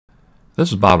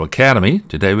This is Bible Academy.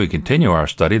 Today we continue our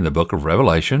study in the book of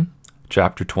Revelation,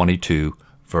 chapter 22,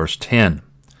 verse 10.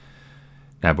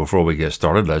 Now before we get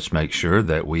started, let's make sure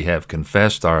that we have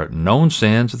confessed our known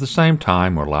sins at the same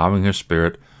time we're allowing His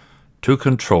Spirit to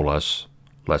control us.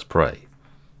 Let's pray.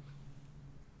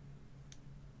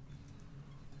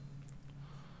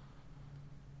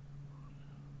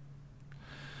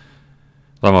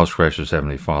 Our most gracious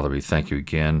Heavenly Father, we thank you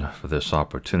again for this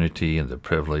opportunity and the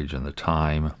privilege and the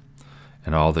time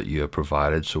and all that you have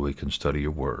provided so we can study your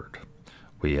word.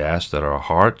 We ask that our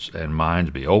hearts and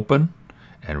minds be open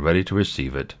and ready to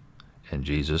receive it. In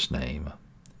Jesus' name,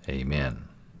 amen.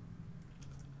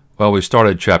 Well, we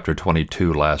started chapter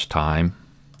 22 last time,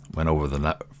 went over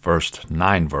the first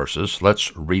 9 verses.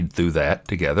 Let's read through that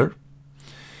together.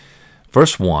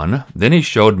 Verse 1, Then he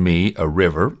showed me a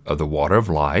river of the water of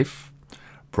life,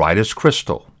 bright as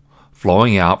crystal,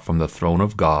 flowing out from the throne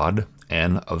of God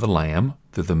and of the Lamb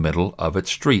through the middle of its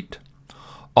street.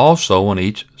 Also on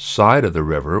each side of the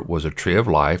river was a tree of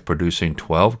life, producing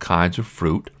 12 kinds of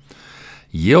fruit,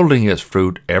 yielding its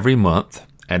fruit every month,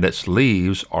 and its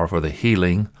leaves are for the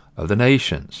healing of the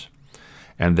nations.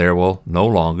 And there will no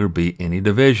longer be any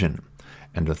division,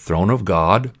 and the throne of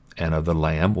God and of the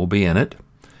Lamb will be in it,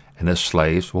 and his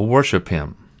slaves will worship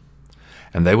him.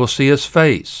 And they will see his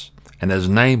face, and his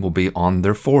name will be on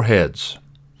their foreheads.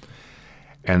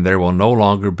 And there will no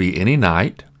longer be any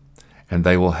night, and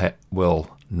they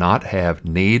will not have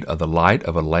need of the light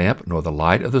of a lamp nor the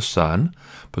light of the sun,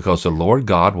 because the Lord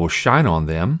God will shine on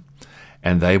them,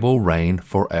 and they will reign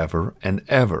forever and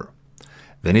ever.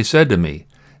 Then he said to me,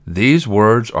 These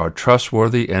words are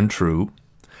trustworthy and true,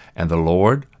 and the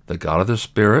Lord, the God of the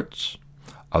spirits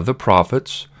of the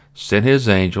prophets, sent his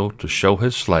angel to show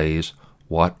his slaves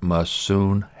what must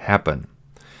soon happen.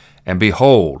 And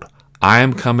behold, I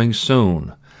am coming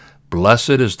soon. Blessed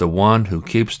is the one who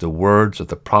keeps the words of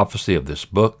the prophecy of this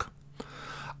book.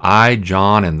 I,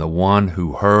 John, am the one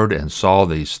who heard and saw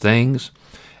these things,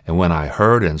 and when I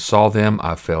heard and saw them,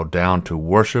 I fell down to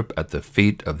worship at the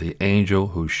feet of the angel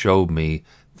who showed me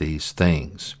these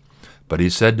things. But he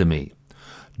said to me,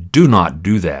 Do not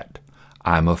do that.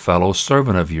 I am a fellow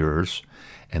servant of yours,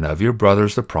 and of your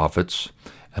brothers the prophets,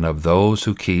 and of those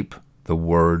who keep the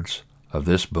words of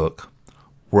this book.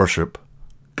 Worship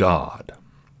God.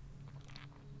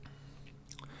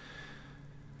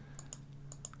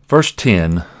 Verse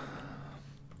 10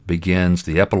 begins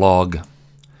the epilogue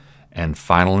and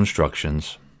final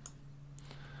instructions.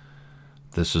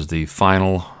 This is the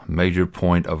final major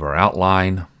point of our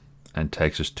outline and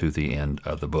takes us to the end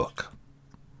of the book.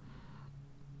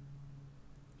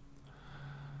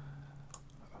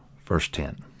 Verse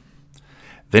 10.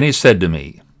 Then he said to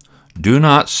me, Do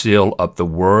not seal up the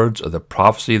words of the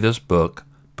prophecy of this book,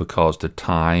 because the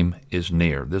time is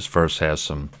near. This verse has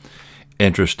some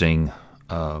interesting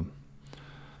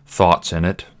thoughts in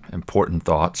it, important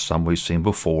thoughts, some we've seen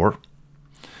before.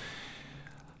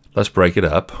 Let's break it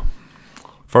up.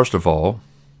 First of all,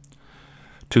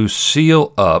 to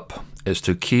seal up is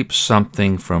to keep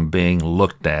something from being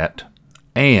looked at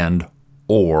and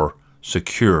or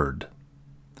secured.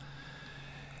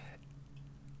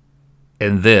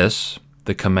 In this,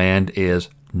 the command is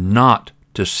not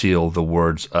to seal the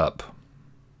words up.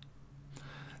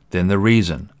 Then the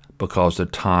reason, because the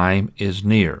time is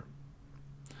near.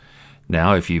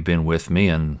 Now, if you've been with me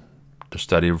in the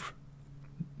study of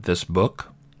this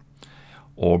book,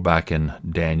 or back in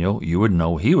Daniel, you would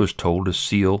know he was told to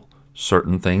seal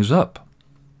certain things up.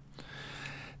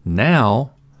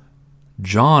 Now,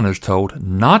 John is told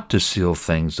not to seal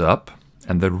things up,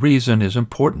 and the reason is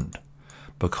important,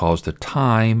 because the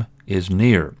time is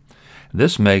near.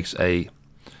 This makes a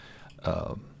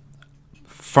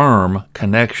firm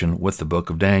connection with the book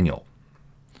of Daniel.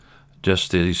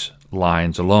 Just these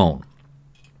lines alone.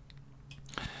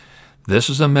 This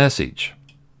is a message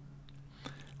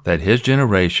that his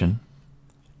generation,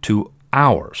 to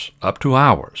ours, up to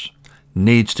ours,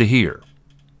 needs to hear.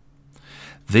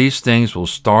 These things will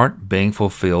start being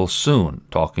fulfilled soon,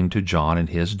 talking to John in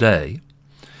his day.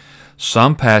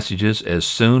 Some passages as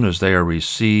soon as they are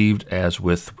received, as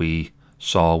we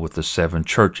saw with the 7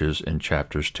 churches in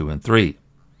chapters 2 and 3.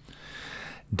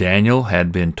 Daniel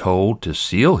had been told to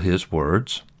seal his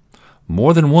words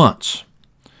more than once.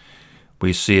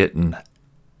 We see it in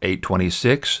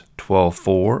 8:26,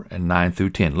 12:4, and 9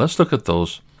 through 10. Let's look at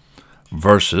those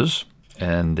verses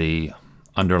and the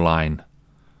underlined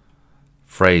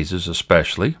phrases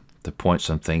especially to point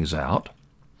some things out.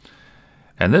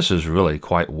 And this is really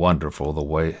quite wonderful, the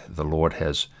way the Lord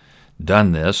has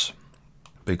done this,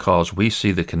 because we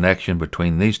see the connection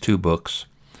between these two books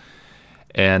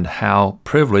and how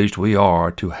privileged we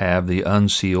are to have the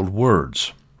unsealed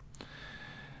words.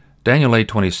 Daniel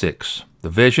 8:26, the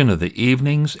vision of the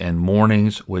evenings and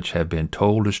mornings which have been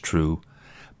told is true,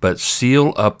 but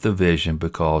seal up the vision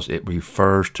because it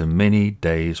refers to many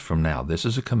days from now. This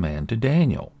is a command to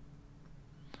Daniel.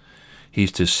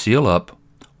 He's to seal up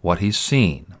what he's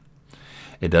seen.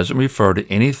 It doesn't refer to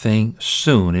anything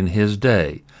soon in his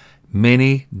day,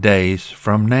 many days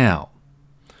from now.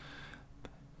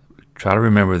 Try to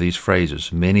remember these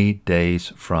phrases, many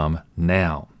days from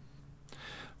now.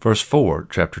 Verse 4,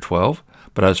 chapter 12,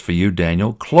 but as for you,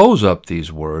 Daniel, close up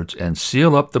these words and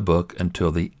seal up the book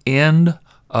until the end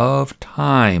of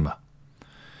time.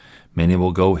 Many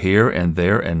will go here and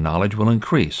there, and knowledge will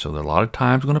increase. So there are a lot of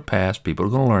times going to pass. People are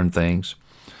going to learn things.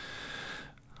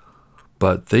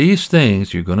 But these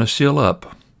things you're going to seal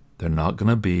up, they're not going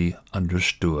to be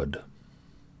understood.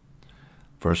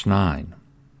 Verse 9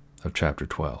 of chapter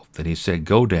 12. Then he said,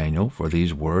 go, Daniel, for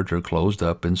these words are closed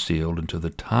up and sealed until the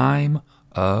time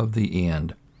of the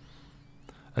end.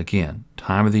 Again,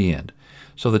 time of the end.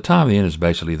 So the time of the end is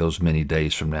basically those many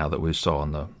days from now that we saw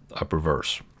in the upper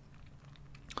verse.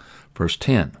 Verse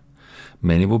 10.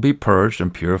 Many will be purged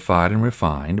and purified and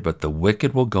refined, but the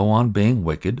wicked will go on being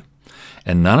wicked,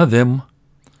 and none of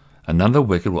the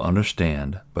wicked will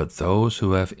understand, but those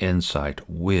who have insight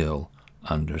will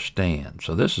understand.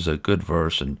 So this is a good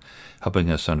verse in helping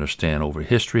us understand over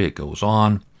history. It goes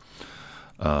on.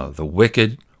 The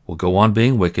wicked will go on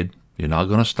being wicked. You're not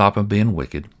going to stop them being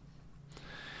wicked.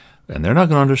 And they're not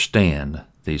going to understand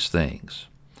these things.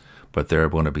 But there are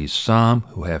going to be some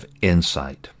who have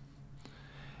insight.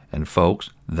 And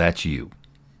folks, that's you.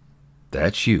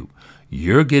 That's you.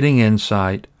 You're getting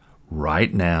insight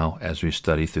right now as we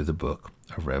study through the book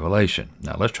of Revelation.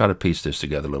 Now let's try to piece this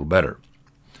together a little better.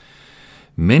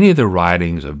 Many of the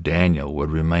writings of Daniel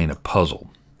would remain a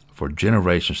puzzle for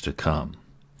generations to come.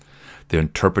 The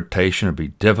interpretation would be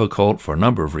difficult for a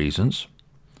number of reasons.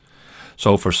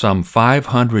 So for some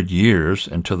 500 years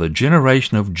until the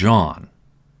generation of John,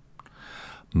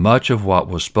 much of what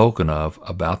was spoken of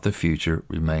about the future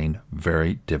remained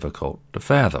very difficult to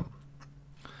fathom.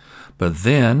 But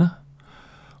then,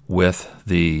 with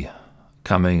the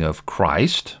coming of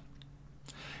Christ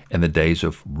and the days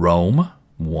of Rome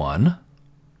I,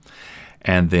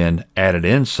 and then added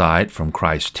insight from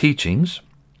Christ's teachings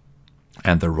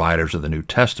and the writers of the New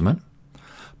Testament,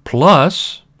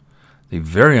 plus the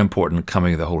very important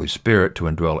coming of the Holy Spirit to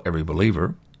indwell every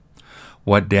believer,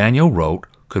 what Daniel wrote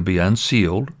could be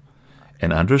unsealed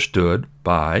and understood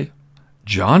by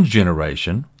John's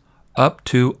generation up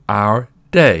to our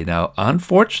day. Now,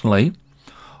 unfortunately,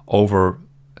 over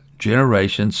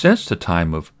generations since the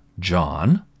time of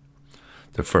John,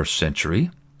 the first century,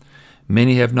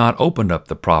 many have not opened up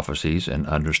the prophecies and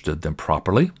understood them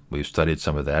properly. We've studied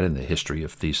some of that in the history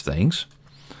of these things.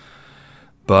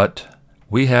 But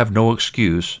we have no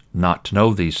excuse not to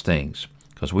know these things,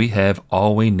 because we have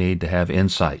all we need to have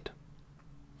insight.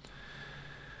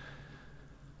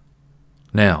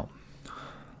 Now,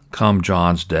 come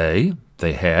John's day,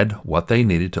 they had what they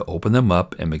needed to open them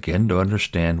up and begin to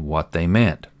understand what they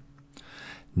meant.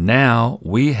 Now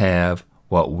we have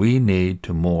what we need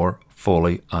to more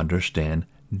fully understand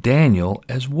Daniel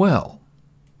as well.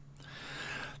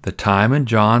 The time in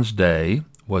John's day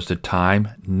was the time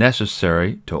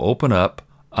necessary to open up,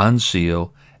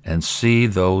 unseal, and see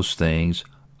those things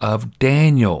of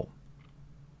Daniel.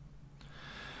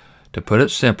 To put it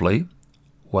simply,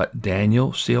 what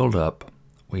Daniel sealed up,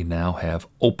 we now have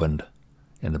opened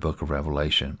in the book of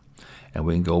Revelation. And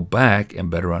we can go back and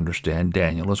better understand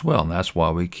Daniel as well. And that's why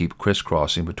we keep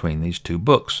crisscrossing between these two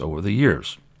books over the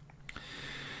years.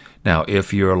 Now,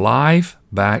 if you're alive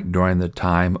back during the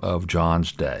time of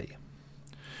John's day,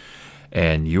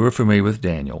 and you are familiar with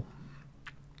Daniel,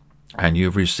 and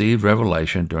you've received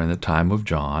revelation during the time of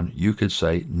John, you could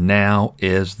say, now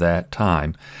is that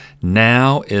time.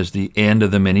 Now is the end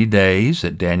of the many days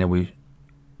that Daniel we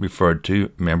referred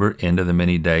to. Remember, end of the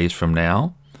many days from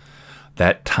now.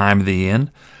 That time of the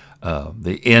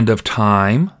end of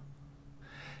time.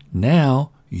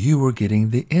 Now you are getting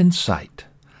the insight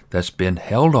that's been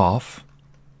held off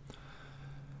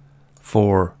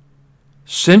for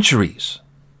centuries.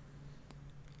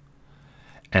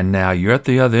 And now you're at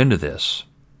the other end of this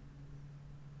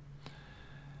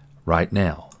right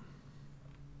now.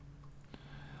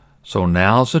 So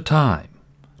now's the time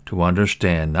to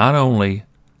understand not only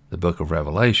the book of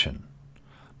Revelation,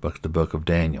 but the book of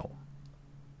Daniel.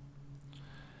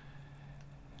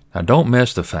 Now don't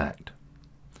miss the fact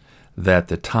that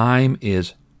the time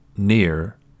is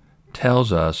near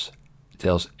tells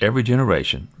every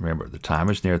generation, remember, the time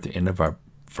is near at the end of our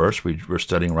verse we're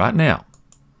studying right now,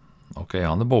 okay,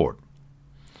 on the board.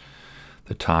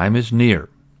 The time is near.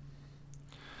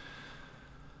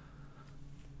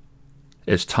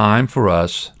 It's time for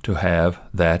us to have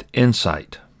that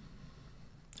insight.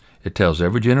 It tells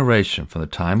every generation from the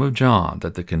time of John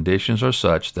that the conditions are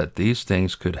such that these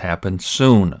things could happen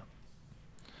soon.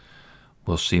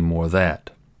 We'll see more of that.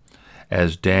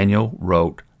 As Daniel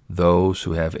wrote, those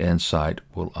who have insight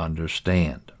will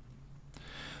understand.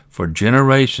 For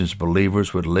generations,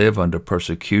 believers would live under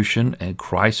persecution and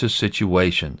crisis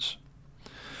situations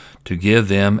to give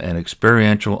them an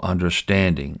experiential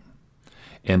understanding,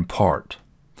 in part,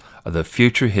 of the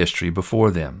future history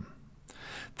before them.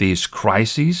 These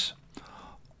crises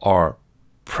are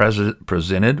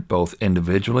presented both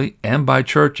individually and by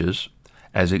churches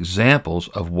as examples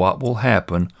of what will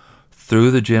happen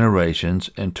through the generations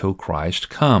until Christ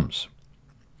comes.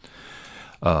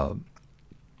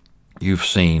 You've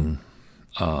seen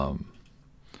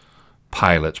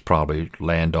pilots probably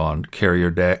land on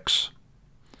carrier decks.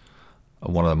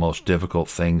 One of the most difficult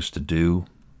things to do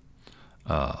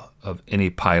of any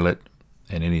pilot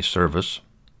in any service.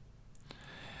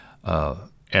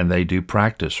 And they do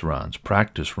practice runs.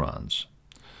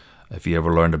 If you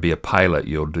ever learn to be a pilot,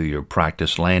 you'll do your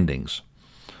practice landings.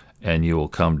 And you will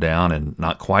come down and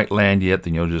not quite land yet,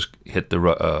 then you'll just hit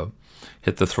the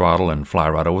throttle and fly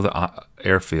right over the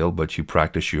airfield, but you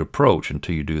practice your approach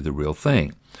until you do the real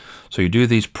thing. So you do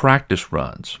these practice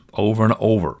runs over and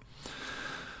over.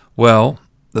 Well,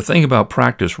 the thing about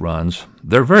practice runs,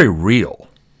 they're very real.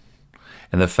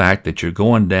 And the fact that you're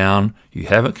going down, you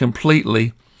haven't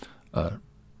completely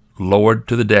lowered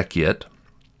to the deck yet,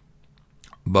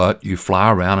 but you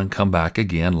fly around and come back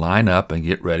again, line up and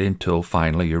get ready until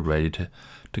finally you're ready to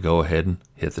go ahead and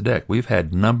hit the deck. We've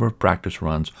had a number of practice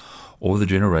runs over the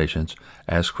generations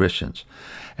as Christians,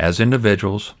 as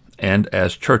individuals, and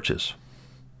as churches.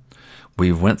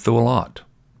 We've went through a lot.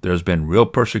 There's been real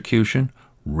persecution,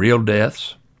 real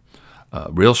deaths,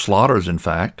 real slaughters, in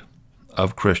fact,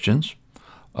 of Christians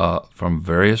from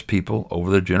various people over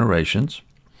the generations,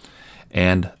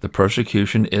 and the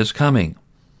persecution is coming.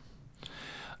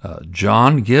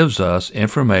 John gives us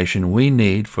information we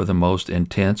need for the most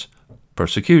intense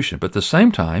persecution. But at the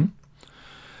same time,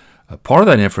 part of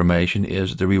that information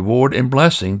is the reward and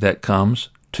blessing that comes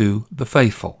to the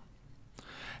faithful.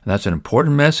 And that's an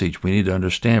important message we need to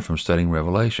understand from studying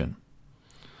Revelation.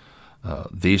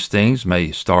 These things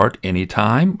may start any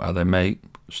time, or they may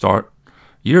start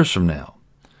years from now.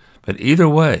 But either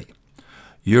way,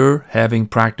 you're having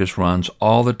practice runs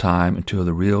all the time until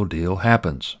the real deal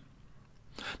happens.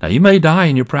 Now, you may die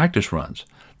in your practice runs.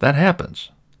 That happens.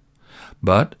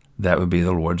 But that would be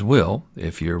the Lord's will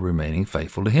if you're remaining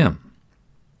faithful to Him.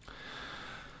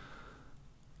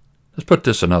 Let's put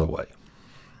this another way.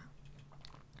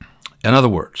 In other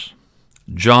words,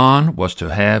 John was to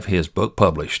have his book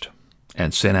published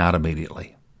and sent out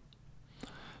immediately.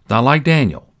 Not like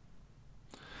Daniel.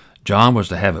 John was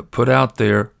to have it put out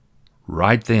there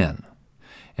right then.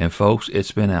 And folks,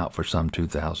 it's been out for some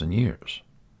 2,000 years.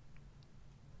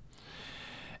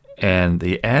 And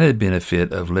the added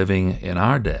benefit of living in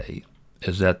our day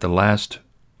is that the last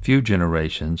few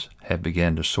generations have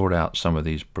begun to sort out some of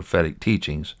these prophetic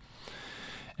teachings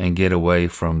and get away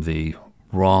from the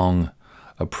wrong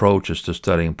approaches to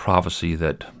studying prophecy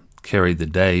that carried the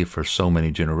day for so many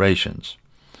generations.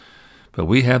 But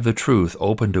we have the truth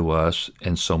open to us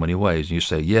in so many ways. And you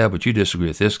say, yeah, but you disagree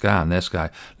with this guy and this guy.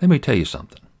 Let me tell you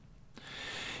something.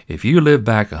 If you lived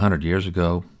back 100 years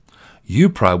ago, you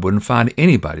probably wouldn't find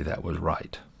anybody that was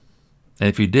right. And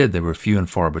if you did, they were few and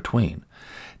far between.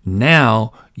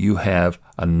 Now you have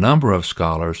a number of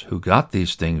scholars who got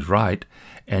these things right,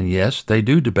 and yes, they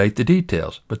do debate the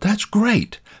details, but that's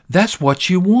great. That's what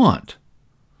you want.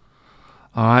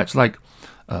 All right, it's like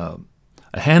a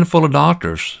handful of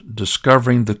doctors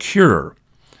discovering the cure,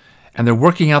 and they're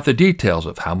working out the details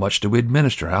of how much do we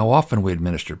administer, how often we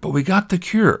administer, but we got the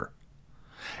cure.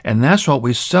 And that's what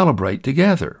we celebrate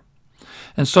together.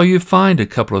 And so you find a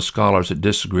couple of scholars that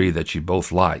disagree that you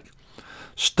both like.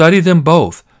 Study them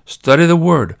both. Study the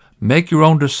Word. Make your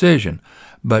own decision.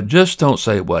 But just don't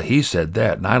say, well, he said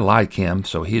that, and I like him,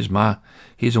 so he's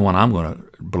the one I'm going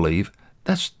to believe.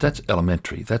 That's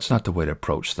elementary. That's not the way to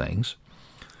approach things.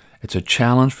 It's a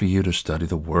challenge for you to study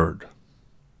the Word.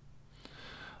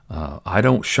 I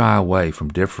don't shy away from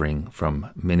differing from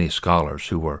many scholars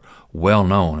who are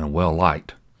well-known and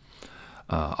well-liked.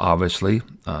 Obviously,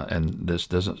 and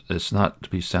it's not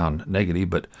to sound negative,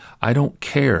 but I don't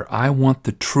care. I want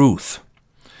the truth.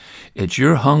 It's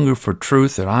your hunger for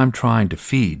truth that I'm trying to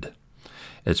feed.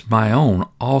 It's my own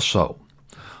also.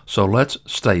 So let's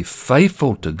stay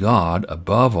faithful to God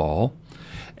above all,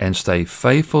 and stay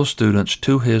faithful students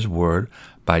to His Word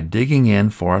by digging in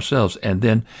for ourselves. And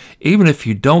then, even if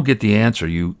you don't get the answer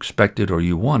you expected or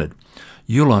you wanted,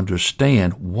 you'll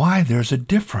understand why there's a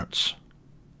difference.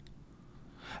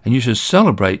 And you should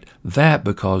celebrate that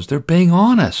because they're being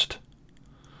honest.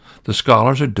 The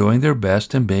scholars are doing their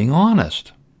best in being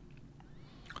honest.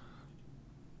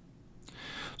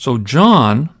 So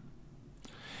John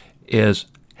is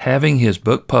having his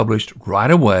book published right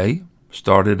away,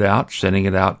 started out sending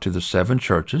it out to the 7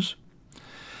 churches.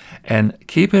 And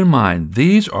keep in mind,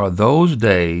 these are those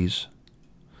days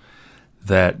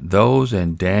that those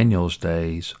in Daniel's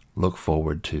days look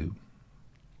forward to.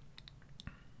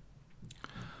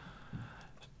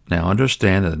 Now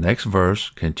understand that the next verse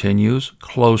continues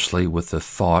closely with the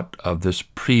thought of this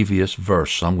previous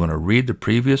verse. So I'm going to read the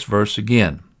previous verse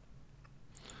again.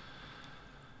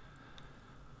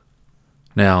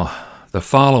 Now, the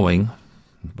following,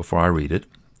 before I read it,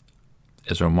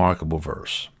 is a remarkable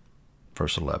verse,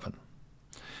 verse 11,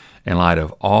 in light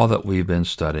of all that we've been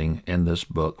studying in this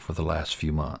book for the last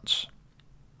few months.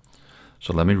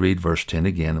 So let me read verse 10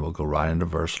 again, and we'll go right into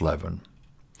verse 11.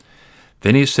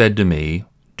 Then he said to me,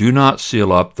 "Do not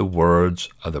seal up the words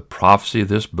of the prophecy of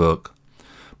this book,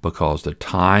 because the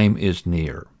time is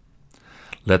near.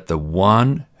 Let the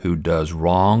one who does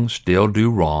wrong still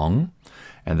do wrong,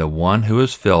 and the one who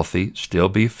is filthy still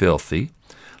be filthy.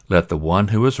 Let the one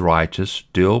who is righteous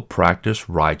still practice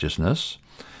righteousness,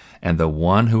 and the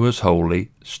one who is holy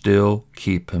still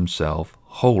keep himself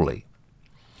holy."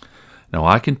 Now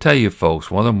I can tell you,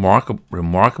 folks, one of the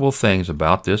remarkable things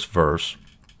about this verse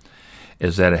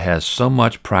is that it has so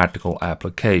much practical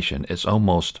application. It's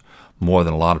almost more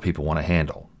than a lot of people want to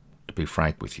handle, to be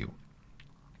frank with you.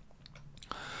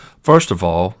 First of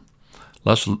all,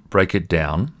 let's break it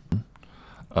down.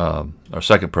 Our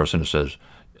second person who says,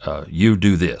 you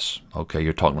do this. Okay,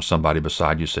 you're talking to somebody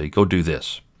beside you, say, go do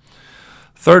this.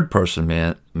 Third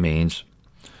person means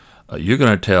you're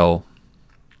going to tell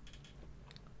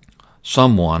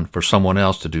someone for someone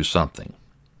else to do something.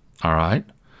 All right?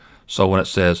 So when it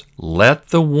says, let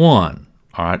the one,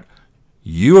 all right,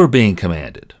 you are being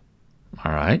commanded,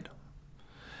 all right,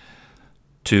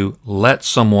 to let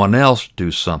someone else do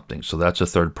something. So that's a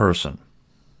third person.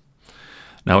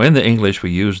 Now, in the English, we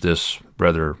use this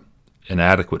rather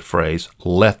inadequate phrase,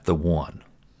 let the one.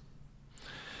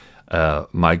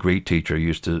 My Greek teacher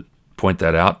used to point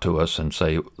that out to us and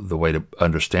say the way to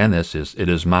understand this is, it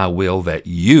is my will that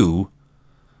you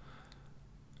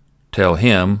tell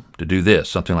him to do this,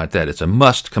 something like that. It's a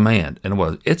must command. And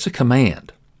well, it's a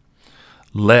command.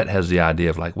 Let has the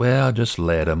idea of like, well, just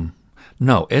let him.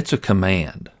 No, it's a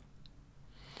command.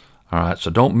 All right, so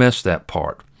don't miss that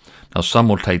part. Now, some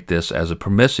will take this as a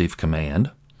permissive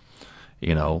command,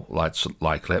 you know, like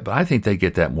that. But I think they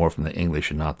get that more from the English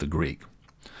and not the Greek.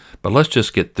 But let's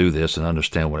just get through this and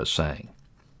understand what it's saying.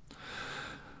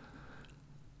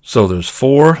 So there's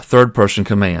 4 third-person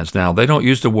commands. Now, they don't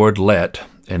use the word let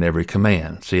in every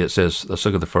command. See, it says, let's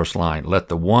look at the first line. Let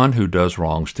the one who does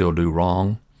wrong still do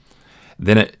wrong.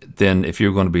 Then if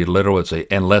you're going to be literal, it's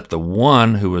and let the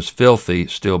one who is filthy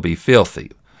still be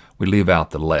filthy. We leave out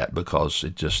the let because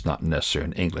it's just not necessary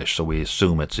in English, so we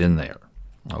assume it's in there.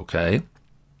 Okay?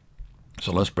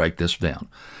 So let's break this down.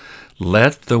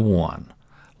 Let the one.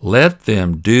 Let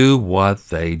them do what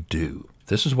they do.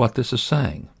 This is what this is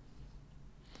saying.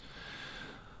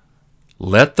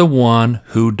 Let the one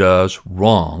who does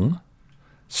wrong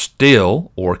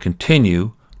still or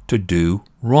continue to do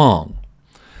wrong.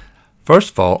 First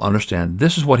of all, understand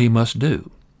this is what he must do.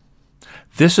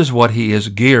 This is what he is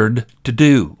geared to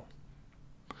do.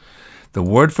 The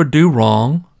word for do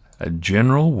wrong, a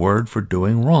general word for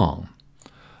doing wrong,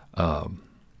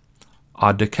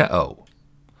 adikeo,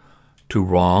 to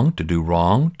wrong, to do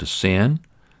wrong, to sin,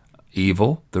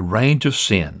 evil, the range of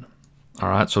sin. All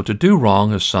right, so to do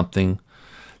wrong is something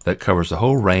that covers the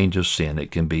whole range of sin.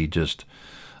 It can be just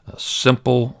a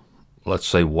simple, let's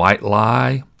say, white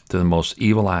lie to the most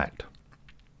evil act.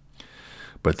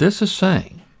 But this is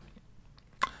saying,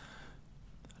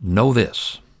 know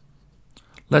this.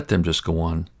 Let them just go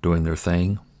on doing their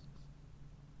thing.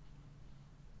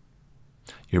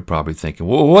 You're probably thinking,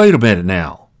 well, wait a minute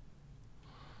now.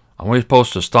 Are we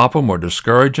supposed to stop them or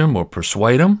discourage them or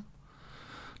persuade them?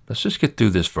 Let's just get through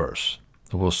this verse,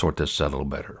 and we'll sort this out a little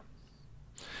better.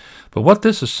 But what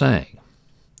this is saying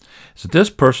is that this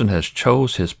person has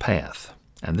chose his path,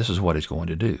 and this is what he's going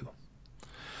to do.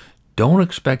 Don't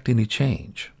expect any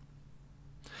change.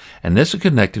 And this is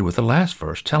connected with the last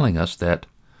verse, telling us that,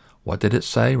 what did it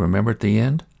say? Remember at the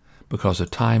end? Because the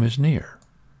time is near.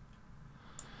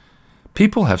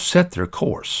 People have set their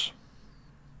course.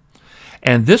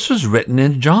 And this was written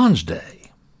in John's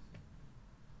day.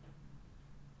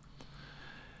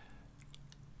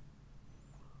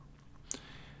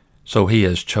 So he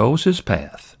has chose his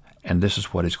path, and this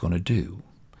is what he's going to do.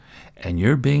 And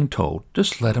you're being told,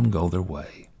 just let them go their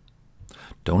way.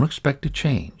 Don't expect to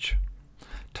change.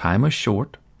 Time is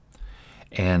short,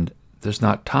 and there's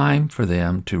not time for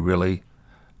them to really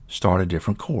start a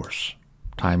different course.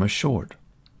 Time is short.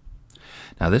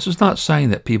 Now, this is not saying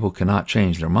that people cannot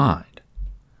change their mind.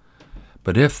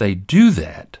 But if they do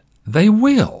that, they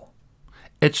will.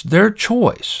 It's their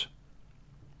choice.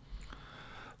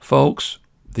 Folks,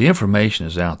 the information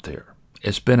is out there.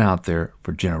 It's been out there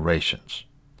for generations.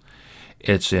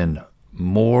 It's in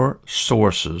more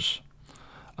sources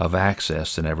of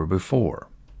access than ever before.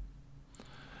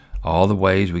 All the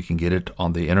ways we can get it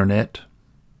on the internet,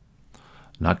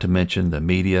 not to mention the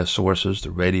media sources,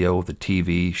 the radio, the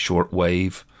TV,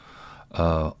 shortwave,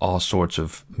 all sorts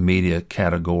of media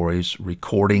categories,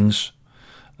 recordings,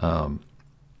 video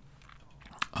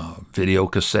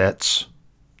cassettes,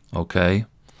 okay,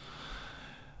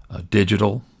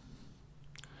 digital,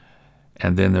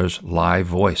 and then there's live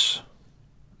voice.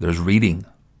 There's reading,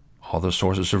 all the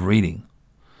sources of reading.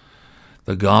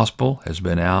 The gospel has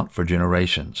been out for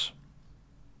generations.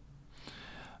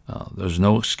 There's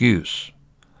no excuse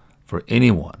for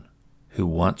anyone who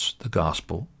wants the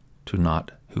gospel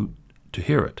to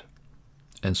hear it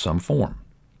in some form.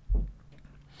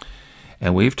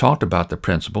 And we've talked about the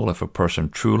principle, if a person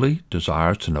truly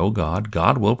desires to know God,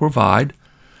 God will provide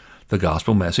the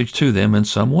gospel message to them in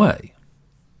some way.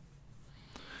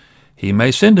 He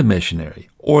may send a missionary,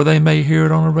 or they may hear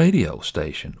it on a radio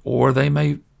station, or they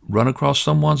may run across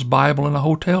someone's Bible in a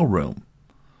hotel room.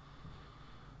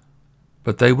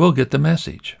 But they will get the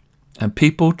message. And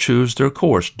people choose their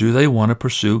course. Do they want to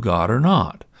pursue God or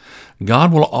not?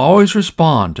 God will always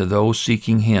respond to those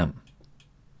seeking Him.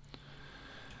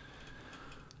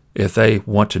 If they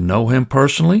want to know Him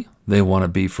personally, they want to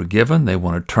be forgiven, they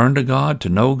want to turn to God, to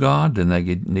know God, then they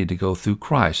need to go through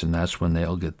Christ, and that's when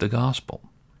they'll get the gospel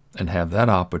and have that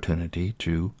opportunity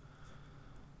to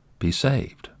be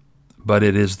saved. But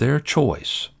it is their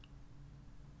choice.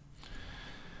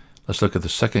 Let's look at the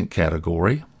second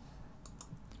category.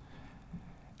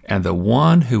 And the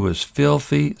one who is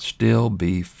filthy still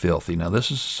be filthy. Now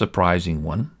this is a surprising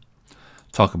one.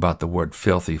 Talk about the word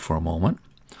filthy for a moment.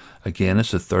 Again,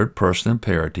 it's a third person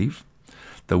imperative.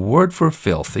 The word for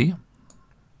filthy,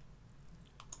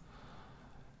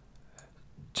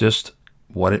 just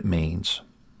what it means.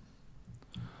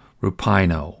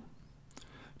 Rupino,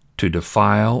 to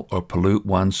defile or pollute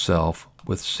oneself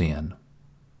with sin.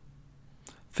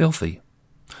 Filthy.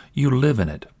 You live in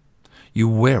it. You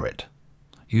wear it.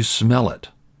 You smell it.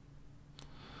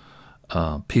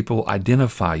 People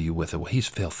identify you with it. Well, he's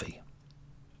filthy.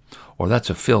 Or that's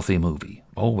a filthy movie.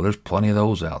 Oh, well, there's plenty of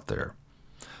those out there.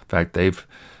 In fact, they've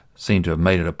seemed to have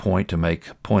made it a point to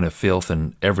make point of filth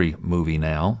in every movie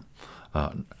now.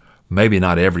 Maybe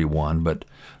not every one, but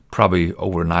probably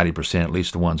over 90%, at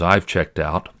least the ones I've checked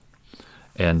out.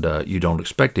 And you don't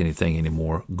expect anything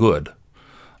anymore good.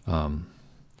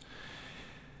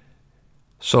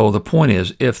 So the point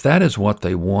is, if that is what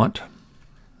they want,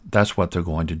 that's what they're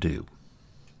going to do.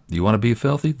 You want to be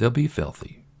filthy? They'll be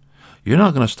filthy. You're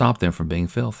not going to stop them from being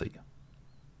filthy.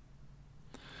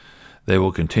 They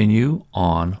will continue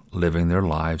on living their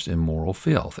lives in moral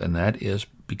filth, and that is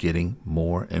getting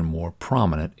more and more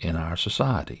prominent in our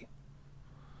society.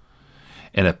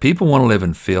 And if people want to live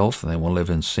in filth and they want to live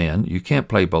in sin, you can't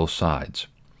play both sides.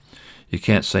 You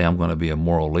can't say, I'm going to be a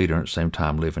moral leader and at the same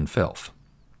time live in filth.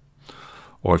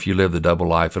 Or if you live the double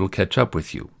life, it'll catch up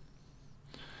with you.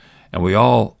 And we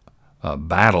all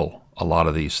battle a lot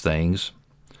of these things,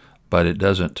 but it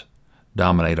doesn't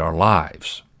dominate our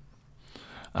lives.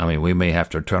 I mean, we may have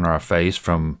to turn our face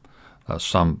from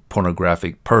some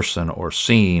pornographic person or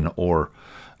scene or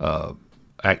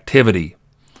activity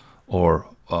or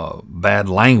bad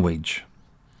language,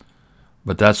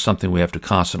 but that's something we have to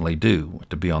constantly do,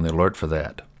 to be on the alert for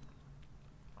that.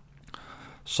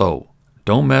 So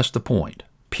don't miss the point.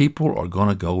 People are going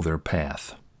to go their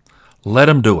path. Let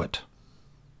them do it.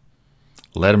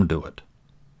 Let them do it.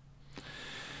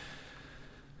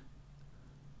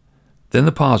 Then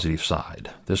the positive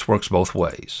side. This works both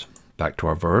ways. Back to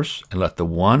our verse. And let the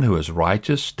one who is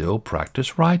righteous still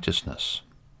practice righteousness.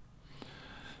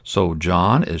 So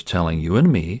John is telling you and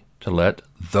me to let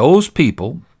those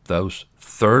people, that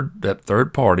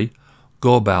third party,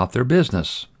 go about their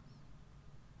business.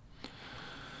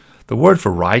 The word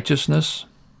for righteousness .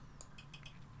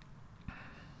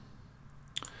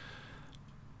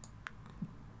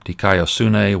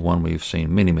 Dikaiosune, one we've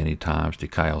seen many, many times.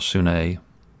 Dikaiosune,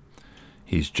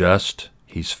 he's just,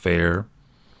 he's fair,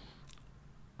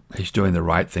 he's doing the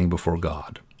right thing before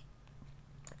God.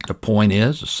 The point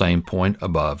is the same point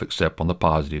above, except on the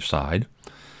positive side.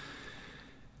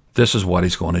 This is what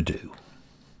he's going to do,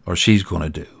 or she's going to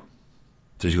do.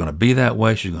 She's going to be that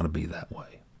way, she's going to be that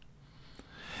way.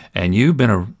 And you've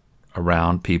been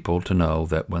around people to know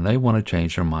that when they want to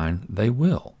change their mind, they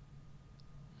will.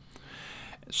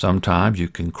 Sometimes you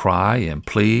can cry and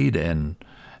plead and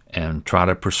try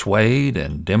to persuade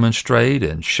and demonstrate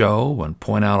and show and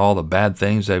point out all the bad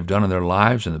things they've done in their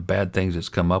lives and the bad things it's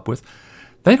come up with.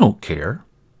 They don't care.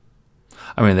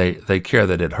 I mean, they care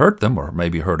that it hurt them or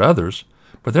maybe hurt others,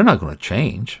 but they're not going to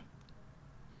change.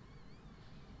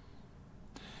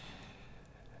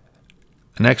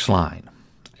 Next line.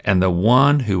 And the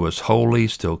one who was holy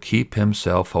still keep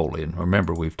himself holy. And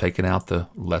remember, we've taken out the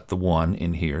let the one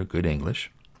in here, good English.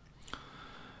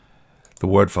 The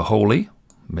word for holy,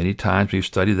 many times we've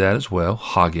studied that as well.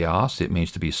 Hagios, it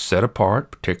means to be set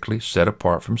apart, particularly set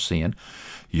apart from sin.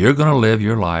 You're going to live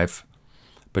your life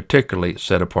particularly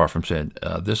set apart from sin.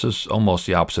 This is almost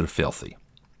the opposite of filthy.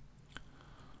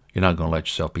 You're not going to let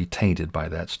yourself be tainted by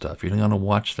that stuff. You're not going to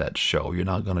watch that show. You're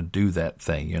not going to do that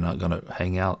thing. You're not going to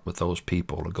hang out with those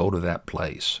people or go to that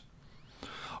place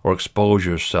or expose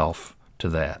yourself to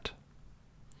that.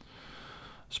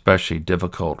 Especially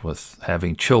difficult with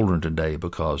having children today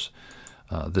because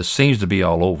this seems to be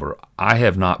all over. I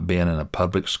have not been in a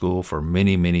public school for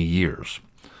many, many years.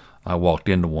 I walked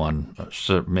into one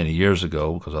many years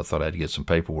ago because I thought I'd get some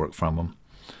paperwork from them.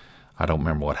 I don't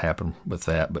remember what happened with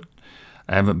that, but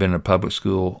I haven't been in a public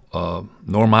school,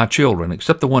 nor my children,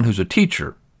 except the one who's a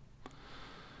teacher,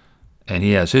 and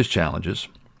he has his challenges.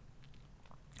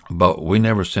 But we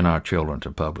never sent our children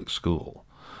to public school.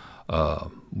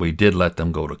 We did let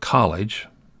them go to college.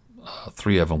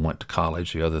 3 of them went to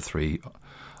college. The other 3,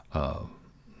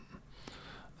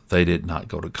 they did not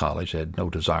go to college. They had no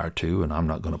desire to, and I'm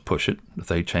not going to push it. If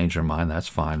they change their mind, that's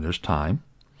fine. There's time.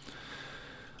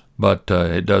 But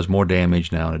it does more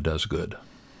damage now than it does good,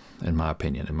 in my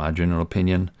opinion. In my general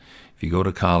opinion, if you go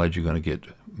to college, you're going to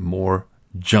get more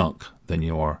junk than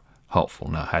you are helpful.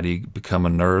 Now, how do you become a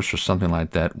nurse or something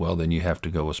like that? Well, then you have to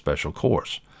go a special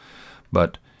course.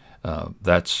 But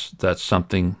that's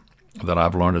something that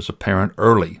I've learned as a parent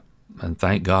early, and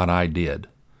thank God I did.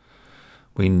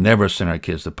 We never sent our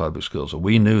kids to public school, so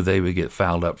we knew they would get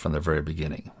fouled up from the very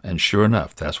beginning. And sure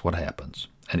enough, that's what happens.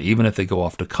 And even if they go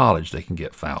off to college, they can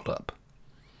get fouled up.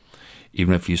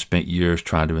 Even if you spent years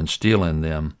trying to instill in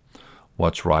them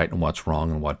what's right and what's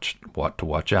wrong and what to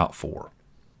watch out for.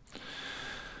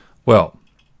 Well,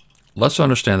 let's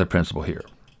understand the principle here.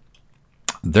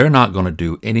 They're not going to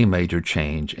do any major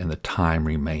change in the time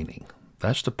remaining.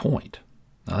 That's the point.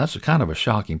 Now, that's kind of a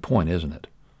shocking point, isn't it?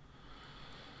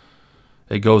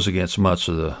 It goes against much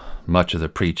of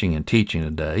the preaching and teaching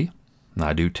today. And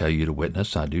I do tell you to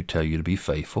witness. I do tell you to be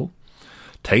faithful.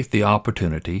 Take the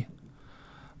opportunity.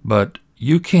 But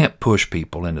you can't push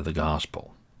people into the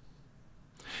gospel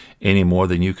any more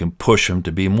than you can push them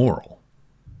to be moral.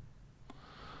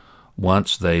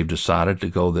 Once they've decided to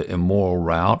go the immoral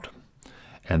route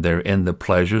and they're in the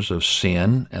pleasures of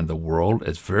sin and the world,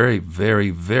 it's very, very,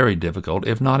 very difficult,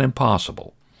 if not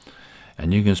impossible.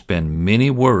 And you can spend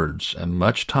many words and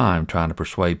much time trying to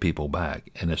persuade people back,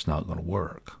 and it's not going to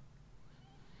work.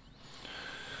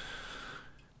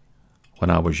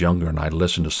 When I was younger and I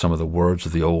listened to some of the words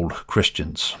of the old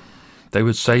Christians, they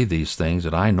would say these things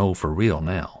that I know for real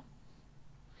now.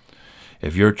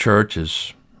 If your church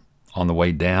is on the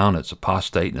way down, it's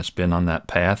apostate, and it's been on that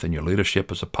path, and your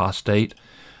leadership is apostate,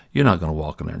 you're not going to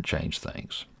walk in there and change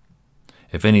things.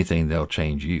 If anything, they'll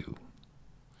change you.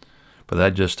 But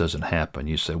that just doesn't happen.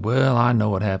 You say, well, I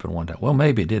know it happened one time. Well,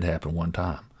 maybe it did happen one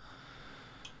time.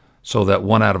 So that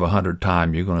 1 out of 100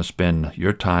 times, you're going to spend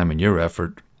your time and your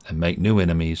effort and make new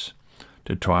enemies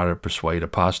to try to persuade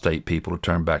apostate people to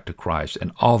turn back to Christ.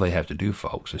 And all they have to do,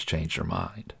 folks, is change their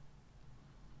mind.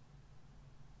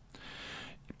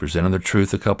 You present them the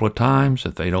truth a couple of times.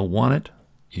 If they don't want it,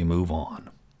 you move on.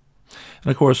 And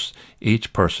of course,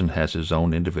 each person has his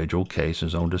own individual case,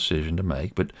 his own decision to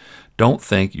make, but don't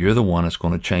think you're the one that's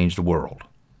going to change the world.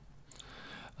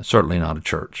 Certainly not a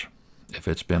church, if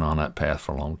it's been on that path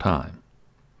for a long time.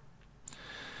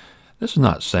 This is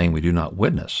not saying we do not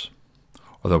witness,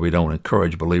 or that we don't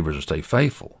encourage believers to stay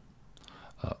faithful.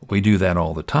 We do that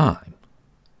all the time.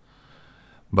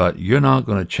 But you're not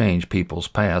going to change people's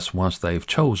paths once they've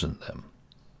chosen them.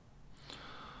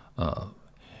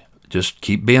 Just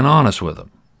keep being honest with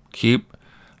them. Keep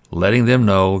letting them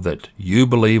know that you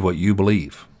believe what you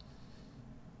believe.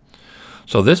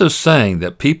 So this is saying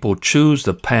that people choose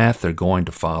the path they're going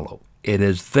to follow. It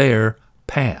is their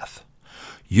path.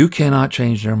 You cannot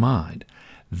change their mind.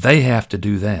 They have to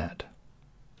do that.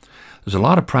 There's a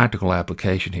lot of practical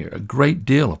application here, a great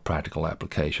deal of practical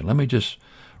application. Let me just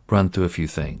run through a few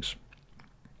things.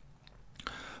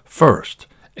 First,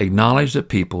 acknowledge that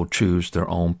people choose their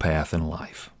own path in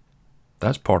life.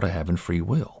 That's part of having free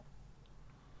will.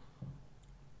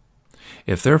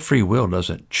 If their free will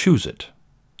doesn't choose it,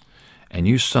 and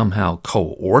you somehow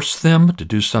coerce them to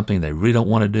do something they really don't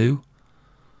want to do,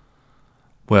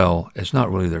 well, it's not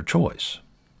really their choice.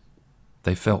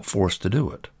 They felt forced to do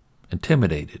it,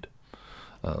 intimidated,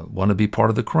 want to be part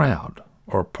of the crowd,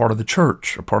 or part of the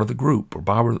church, or part of the group, or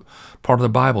part of the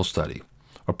Bible study,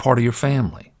 or part of your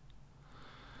family.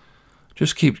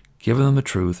 Just keep giving them the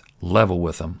truth, level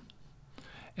with them,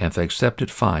 and if they accept it,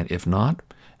 fine. If not,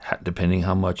 depending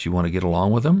how much you want to get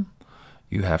along with them,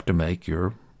 you have to make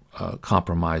your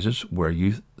compromises where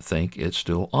you think it's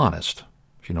still honest,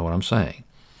 if you know what I'm saying.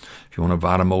 If you want to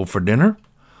invite them over for dinner,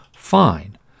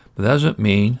 fine. But that doesn't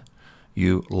mean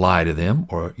you lie to them,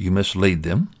 or you mislead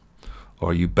them,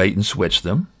 or you bait and switch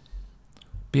them.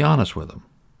 Be honest with them.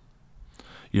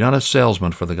 You're not a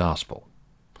salesman for the gospel.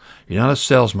 You're not a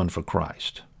salesman for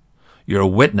Christ. You're a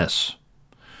witness.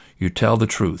 You tell the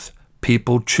truth.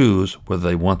 People choose whether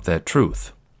they want that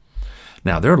truth.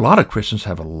 Now, there are a lot of Christians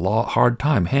have a hard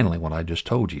time handling what I just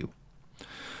told you,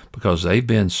 because they've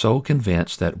been so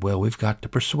convinced that, well, we've got to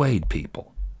persuade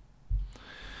people.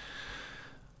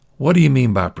 What do you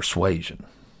mean by persuasion?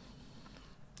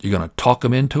 You're going to talk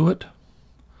them into it?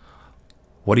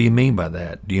 What do you mean by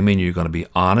that? Do you mean you're going to be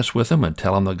honest with them and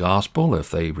tell them the gospel? If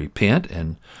they repent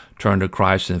and turn to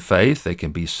Christ in faith, they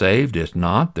can be saved. If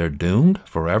not, they're doomed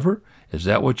forever. Is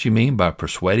that what you mean by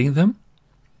persuading them?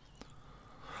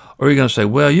 Or are you going to say,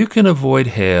 well, you can avoid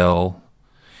hell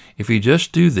if you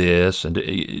just do this,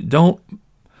 and don't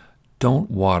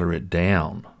water it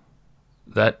down.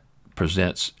 That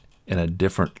presents in a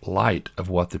different light of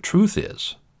what the truth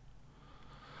is.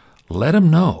 Let them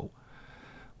know.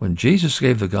 When Jesus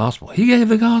gave the gospel, he gave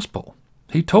the gospel.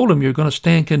 He told them you're going to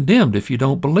stand condemned if you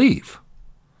don't believe.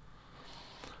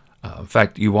 In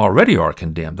fact, you already are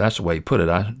condemned. That's the way he put it.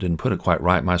 I didn't put it quite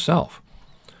right myself.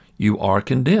 You are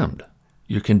condemned.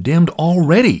 You're condemned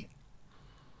already.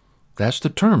 That's the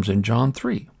terms in John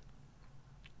 3.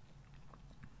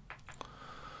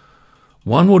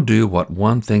 One will do what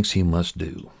one thinks he must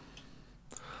do.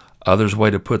 Others' way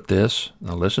to put this,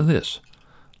 now listen to this,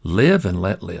 live and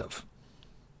let live.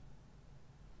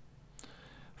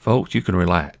 Folks, you can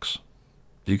relax.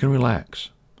 You can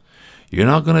relax. You're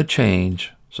not going to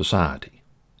change society.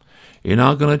 You're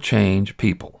not going to change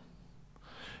people.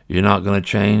 You're not going to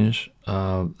change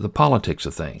the politics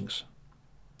of things.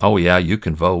 Oh yeah, you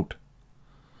can vote.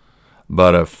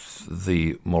 But if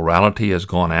the morality has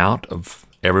gone out of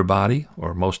everybody,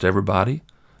 or most everybody,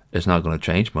 it's not going to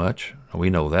change much. We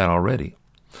know that already.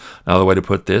 Another way to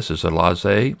put this is a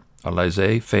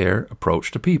laissez-faire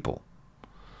approach to people.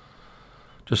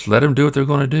 Just let them do what they're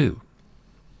going to do.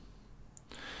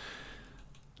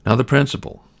 Now the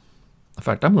principle. In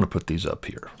fact, I'm going to put these up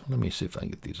here. Let me see if I can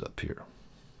get these up here.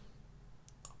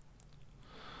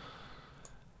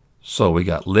 So we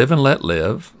got live and let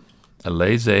live, a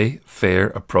laissez-faire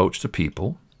approach to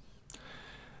people.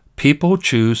 People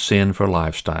choose sin for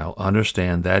lifestyle.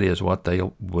 Understand that is what they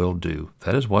will do.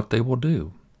 That is what they will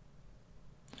do.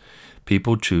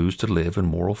 People choose to live in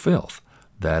moral filth.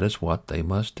 That is what they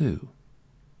must do.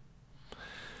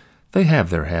 They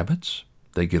have their habits.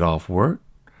 They get off work.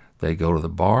 They go to the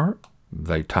bar.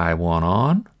 They tie one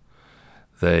on.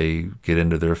 They get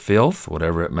into their filth,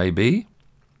 whatever it may be.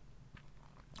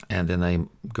 And then they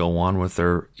go on with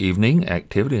their evening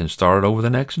activity and start it over the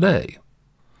next day.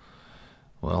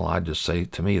 Well, I just say,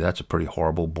 to me, that's a pretty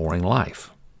horrible, boring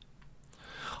life.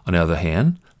 On the other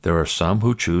hand, there are some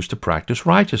who choose to practice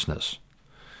righteousness,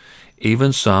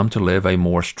 even some to live a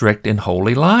more strict and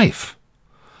holy life.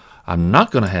 I'm not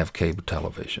going to have cable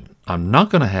television. I'm not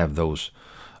going to have those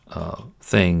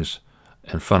things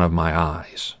in front of my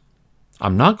eyes.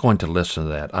 I'm not going to listen to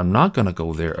that. I'm not going to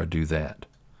go there or do that.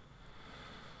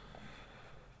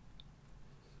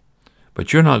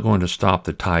 But you're not going to stop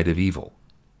the tide of evil.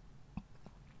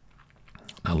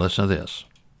 Now listen to this.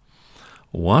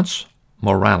 Once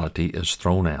morality is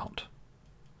thrown out,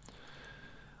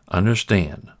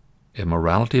 understand, if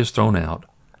morality is thrown out,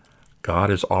 God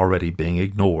is already being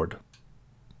ignored.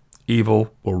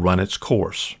 Evil will run its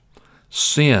course.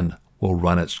 Sin will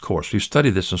run its course. We study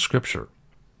this in Scripture.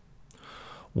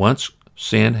 Once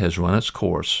sin has run its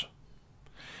course,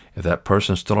 if that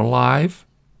person's still alive,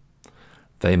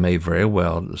 they may very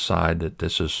well decide that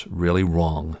this is really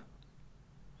wrong,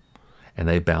 and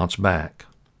they bounce back.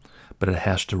 But it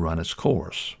has to run its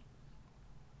course.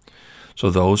 So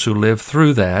those who live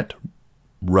through that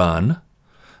run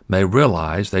may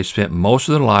realize they spent most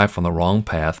of their life on the wrong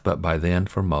path, but by then,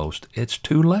 for most, it's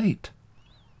too late.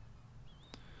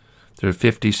 They're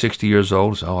 50, 60 years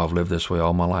old. Oh, I've lived this way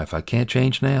all my life. I can't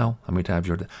change now. How many times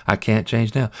you're I can't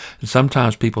change now. And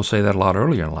sometimes people say that a lot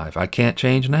earlier in life. I can't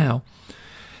change now.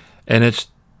 And it's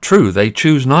true. They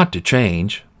choose not to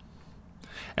change,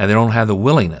 and they don't have the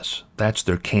willingness. That's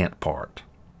their can't part.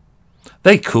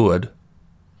 They could.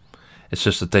 It's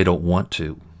just that they don't want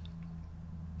to.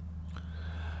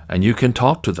 And you can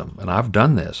talk to them, and I've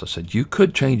done this. I said, you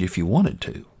could change if you wanted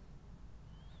to.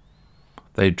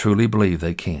 They truly believe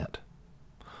they can't.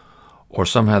 Or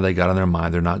somehow they got in their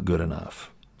mind they're not good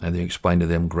enough. And they explain to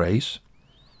them grace,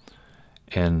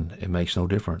 and it makes no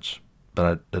difference.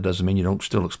 But that doesn't mean you don't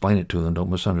still explain it to them. Don't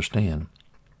misunderstand.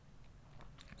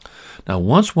 Now,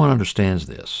 once one understands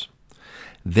this,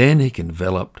 then he can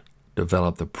develop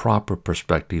the proper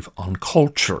perspective on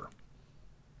culture.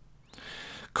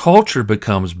 Culture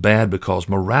becomes bad because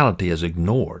morality is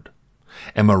ignored.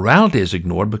 And morality is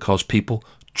ignored because people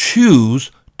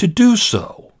choose to do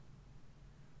so.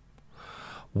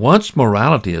 Once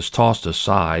morality is tossed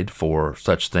aside for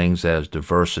such things as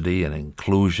diversity and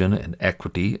inclusion and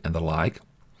equity and the like,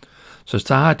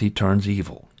 society turns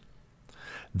evil.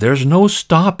 There's no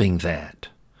stopping that.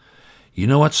 You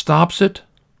know what stops it?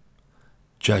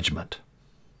 Judgment.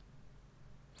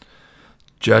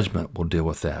 Judgment will deal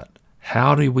with that.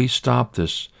 How do we stop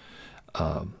this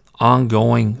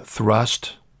ongoing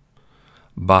thrust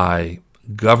by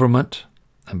government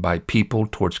and by people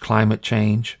towards climate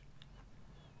change?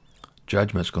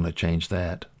 Judgment's going to change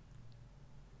that.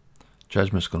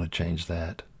 Judgment's going to change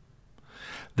that.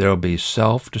 There will be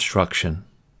self-destruction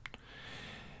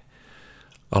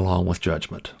along with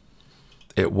judgment.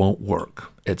 It won't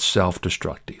work. It's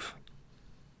self-destructive.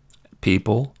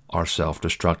 People are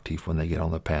self-destructive when they get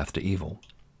on the path to evil.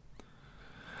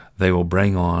 They will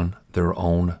bring on their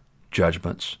own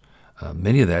judgments.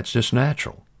 Many of that's just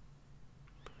natural.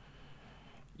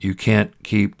 You can't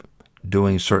keep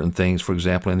doing certain things, for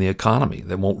example, in the economy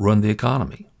that won't ruin the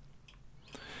economy.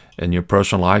 In your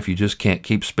personal life, you just can't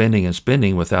keep spending and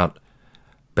spending without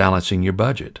balancing your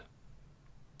budget.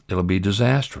 It'll be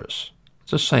disastrous.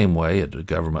 It's the same way at the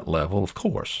government level, of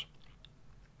course.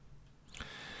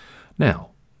 Now,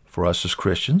 for us as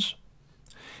Christians,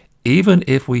 even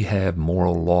if we have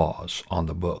moral laws on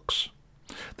the books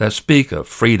that speak of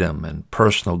freedom and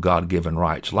personal God-given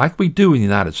rights, like we do in the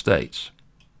United States,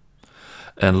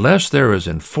 unless there is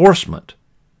enforcement,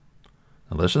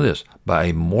 and listen to this, by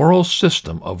a moral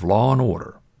system of law and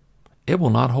order, it will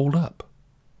not hold up.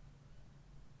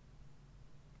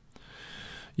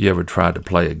 You ever tried to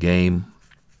play a game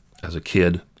as a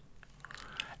kid,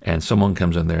 and someone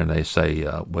comes in there and they say,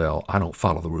 well, I don't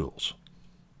follow the rules?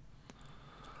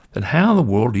 Then how in the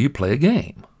world do you play a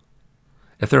game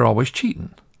if they're always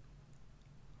cheating?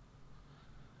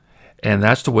 And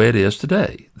that's the way it is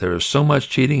today. There is so much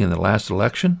cheating in the last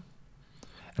election,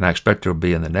 and I expect there will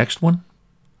be in the next one,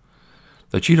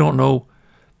 that you don't know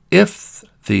if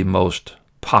the most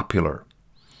popular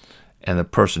and the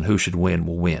person who should win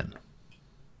will win,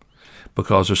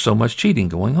 because there's so much cheating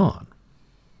going on.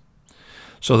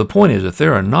 So the point is, if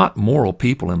there are not moral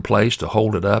people in place to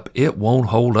hold it up, it won't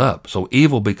hold up. So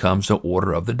evil becomes the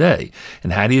order of the day.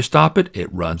 And how do you stop it?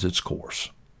 It runs its course.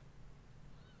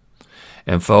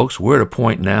 And folks, we're at a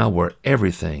point now where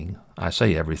everything, I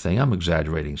say everything, I'm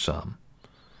exaggerating some,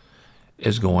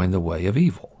 is going the way of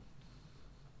evil.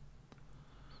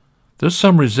 There's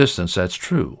some resistance, that's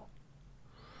true.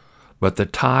 But the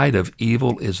tide of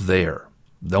evil is there.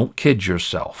 Don't kid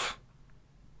yourself.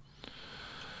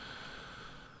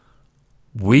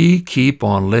 We keep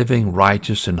on living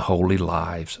righteous and holy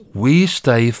lives. We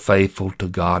stay faithful to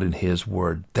God and His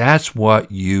Word. That's what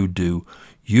you do.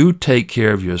 You take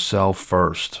care of yourself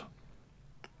first.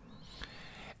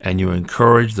 And you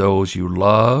encourage those you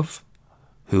love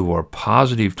who are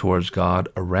positive towards God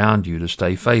around you to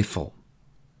stay faithful.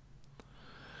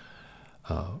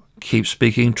 Keep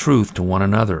speaking truth to one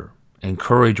another.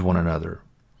 Encourage one another.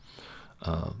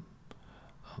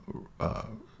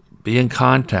 Be in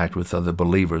contact with other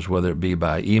believers, whether it be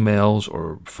by emails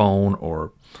or phone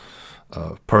or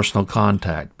personal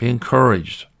contact. Be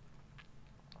encouraged.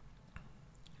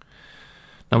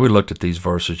 Now, we looked at these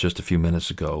verses just a few minutes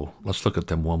ago. Let's look at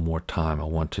them one more time. I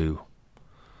want to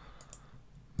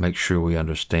make sure we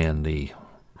understand the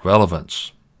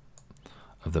relevance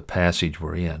of the passage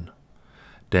we're in.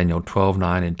 Daniel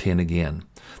 12:9 and 10 again.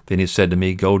 Then he said to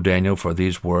me, Go, Daniel, for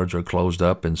these words are closed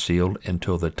up and sealed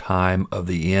until the time of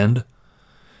the end.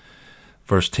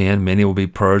 Verse 10, Many will be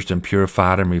purged and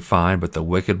purified and refined, but the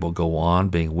wicked will go on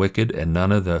being wicked, and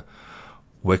none of the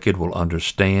wicked will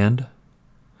understand.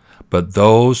 But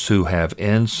those who have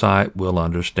insight will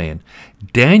understand.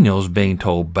 Daniel's being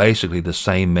told basically the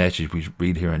same message we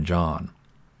read here in John.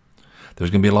 There's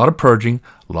going to be a lot of purging,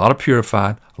 a lot of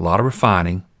purified, a lot of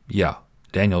refining. Yeah,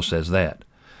 Daniel says that.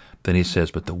 Then he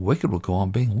says, but the wicked will go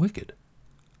on being wicked.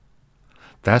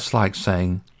 That's like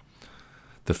saying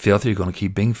the filthy are going to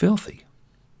keep being filthy.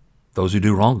 Those who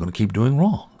do wrong are going to keep doing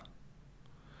wrong.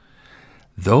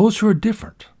 Those who are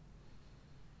different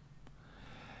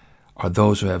are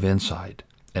those who have insight.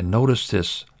 And notice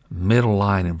this middle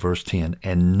line in verse 10,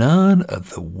 and none of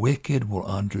the wicked will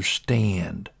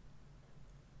understand,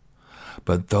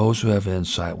 but those who have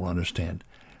insight will understand.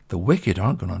 The wicked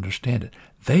aren't going to understand it.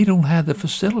 They don't have the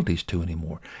facilities to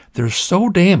anymore. They're so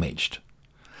damaged,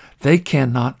 they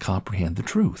cannot comprehend the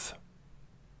truth.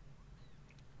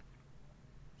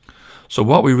 So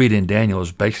what we read in Daniel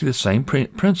is basically the same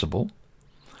principle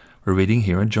we're reading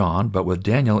here in John, but with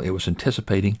Daniel it was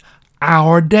anticipating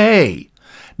our day.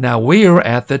 Now we are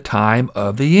at the time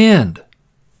of the end.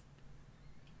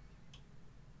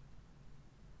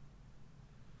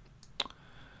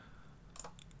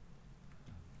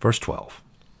 Verse 12.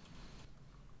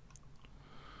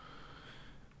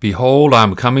 Behold, I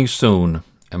am coming soon,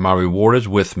 and my reward is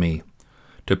with me,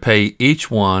 to pay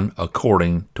each one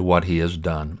according to what he has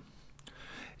done.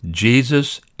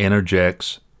 Jesus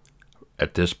interjects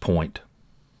at this point.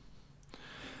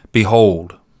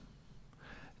 Behold,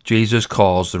 Jesus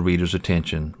calls the reader's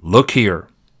attention. Look here,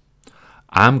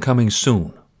 I'm coming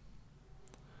soon,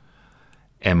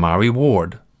 and my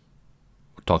reward,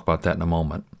 we'll talk about that in a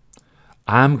moment,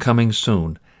 I'm coming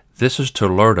soon. This is to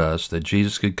alert us that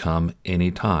Jesus could come any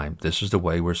time. This is the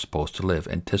way we're supposed to live,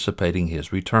 anticipating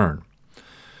his return.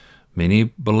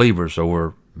 Many believers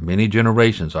over many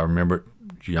generations, I remember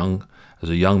as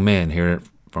a young man hearing it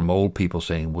from old people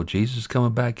saying, well, Jesus is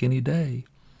coming back any day.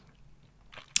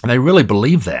 And they really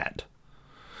believe that,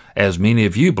 as many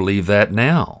of you believe that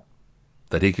now,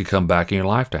 that he could come back in your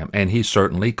lifetime, and he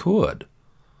certainly could.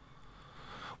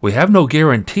 We have no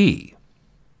guarantee,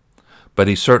 but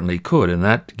he certainly could, and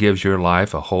that gives your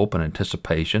life a hope and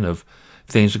anticipation of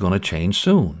things are going to change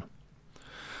soon.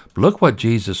 But look what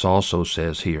Jesus also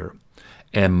says here,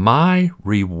 and my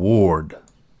reward.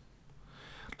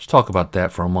 Let's talk about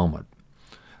that for a moment.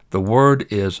 The word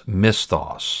is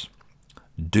misthos,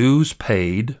 dues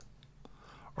paid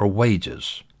or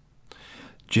wages.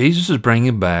 Jesus is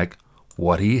bringing back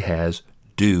what he has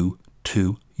due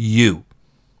to you.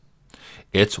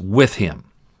 It's with him.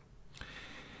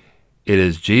 It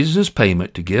is Jesus'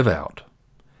 payment to give out,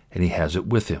 and he has it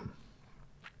with him.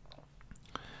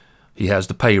 He has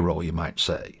the payroll, you might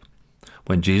say.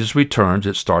 When Jesus returns,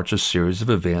 it starts a series of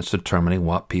events determining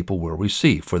what people will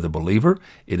receive. For the believer,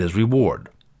 it is reward.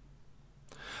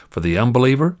 For the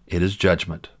unbeliever, it is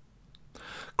judgment.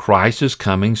 Christ is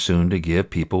coming soon to give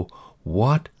people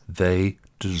what they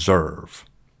deserve.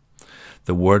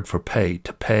 The word for pay,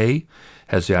 to pay,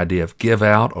 has the idea of give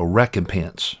out or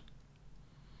recompense.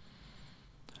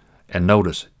 And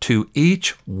notice, to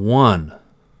each one,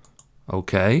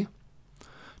 okay?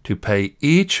 To pay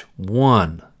each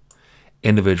one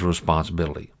individual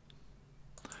responsibility.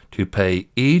 To pay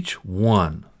each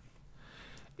one,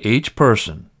 each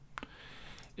person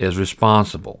is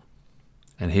responsible,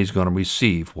 and he's going to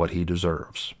receive what he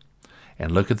deserves.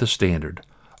 And look at the standard,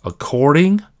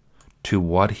 according to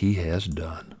what he has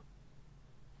done.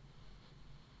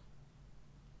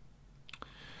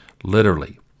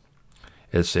 Literally,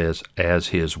 it says, as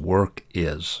his work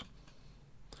is.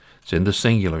 It's in the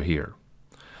singular here,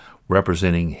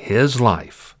 representing his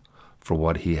life for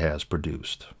what he has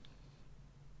produced.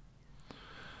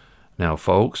 Now,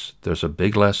 folks, there's a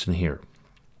big lesson here.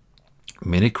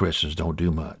 Many Christians don't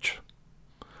do much.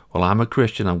 Well, I'm a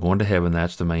Christian, I'm going to heaven,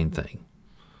 that's the main thing.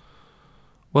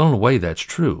 Well, in a way, that's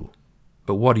true.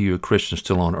 But what are you a Christian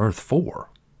still on earth for?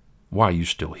 Why are you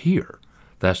still here?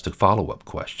 That's the follow-up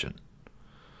question.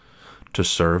 To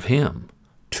serve him,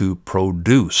 to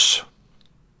produce.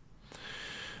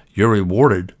 You're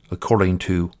rewarded according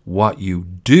to what you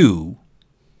do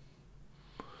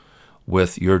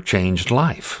with your changed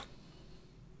life.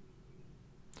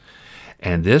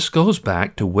 And this goes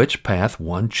back to which path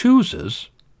one chooses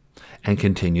and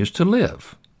continues to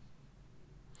live.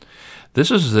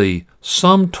 This is the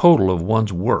sum total of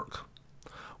one's work,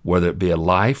 whether it be a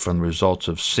life from the results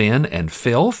of sin and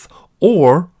filth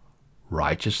or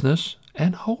righteousness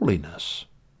and holiness.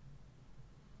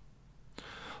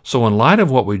 So in light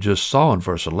of what we just saw in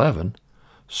verse 11,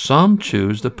 some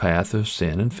choose the path of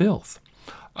sin and filth.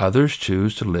 Others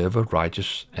choose to live a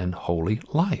righteous and holy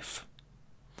life.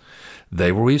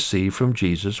 They will receive from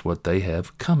Jesus what they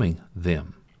have coming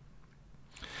them.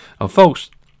 Now, folks,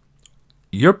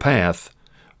 your path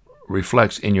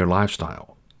reflects in your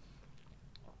lifestyle.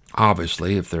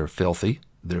 Obviously, if they're filthy,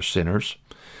 they're sinners,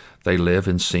 they live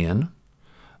in sin,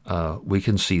 we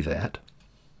can see that.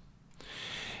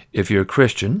 If you're a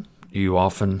Christian, you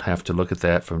often have to look at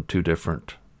that from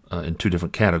in two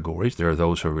different categories. There are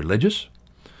those who are religious,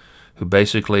 who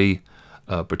basically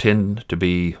pretend to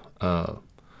be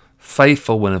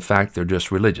faithful when in fact they're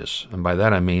just religious. And by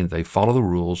that I mean they follow the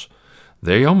rules.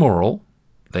 They are moral.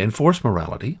 They enforce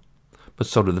morality, but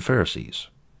so do the Pharisees.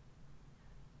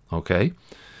 Okay?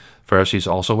 Pharisees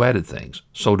also added things.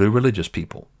 So do religious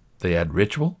people. They add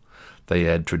ritual. They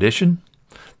add tradition.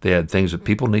 They add things that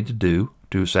people need to do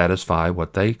to satisfy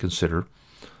what they consider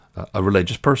a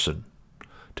religious person,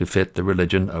 to fit the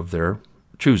religion of their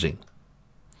choosing.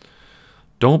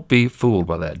 Don't be fooled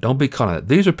by that. Don't be caught on that.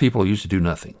 These are people who used to do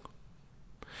nothing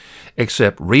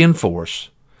except reinforce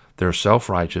their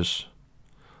self-righteous,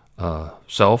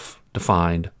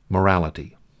 self-defined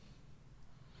morality.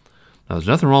 Now, there's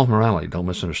nothing wrong with morality. Don't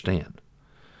misunderstand.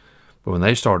 But when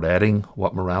they start adding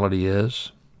what morality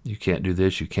is, you can't do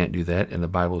this, you can't do that, and the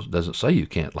Bible doesn't say you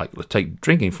can't. Like, let's take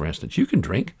drinking, for instance. You can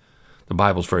drink. The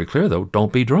Bible's very clear, though.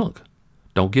 Don't be drunk.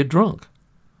 Don't get drunk.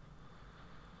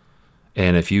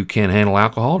 And if you can't handle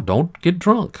alcohol, don't get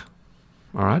drunk.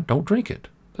 All right? Don't drink it.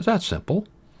 It's that simple.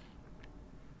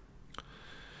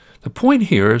 The point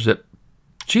here is that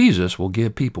Jesus will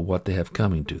give people what they have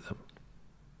coming to them.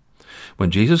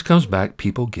 When Jesus comes back,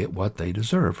 people get what they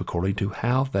deserve according to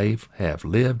how they have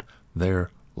lived their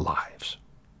lives.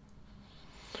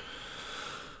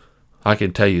 I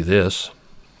can tell you this,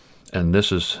 and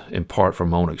this is in part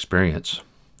from my own experience.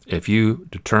 If you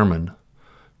determine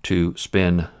to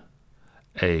spend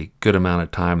a good amount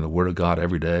of time in the Word of God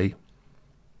every day,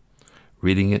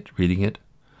 reading it,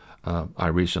 I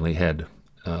recently had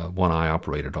one eye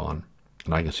operated on,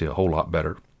 and I can see a whole lot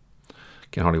better.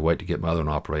 Can't hardly wait to get my other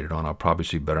one operated on. I'll probably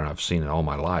see better than I've seen in all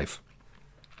my life.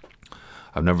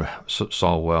 I've never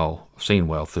seen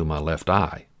well through my left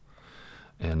eye,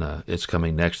 and it's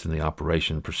coming next in the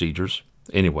operation procedures.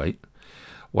 Anyway,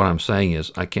 what I'm saying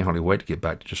is I can't hardly wait to get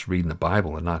back to just reading the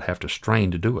Bible and not have to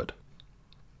strain to do it.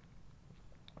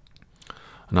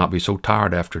 Not be so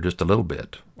tired after just a little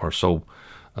bit, or so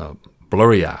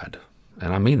blurry-eyed.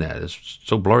 And I mean that. It's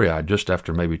so blurry-eyed just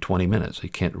after maybe 20 minutes. You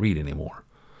can't read anymore.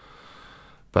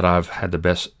 But I've had the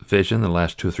best vision the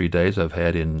last 2 or 3 days I've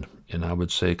had in I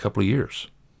would say, a couple of years.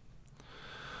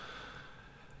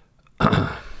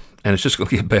 And it's just going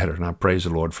to get better, and I praise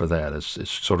the Lord for that. It's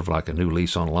sort of like a new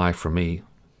lease on life for me.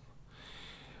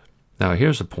 Now,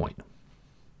 here's the point.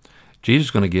 Jesus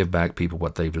is going to give back people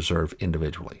what they deserve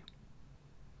individually.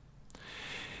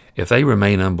 If they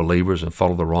remain unbelievers and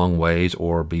follow the wrong ways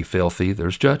or be filthy,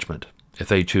 there's judgment. If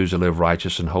they choose to live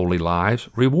righteous and holy lives,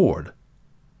 reward.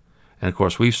 And, of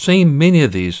course, we've seen many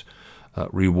of these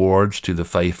rewards to the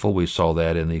faithful. We saw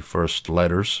that in the first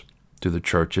letters to the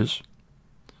churches.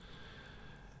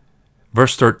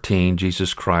 Verse 13,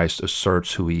 Jesus Christ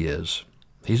asserts who he is.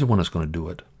 He's the one that's going to do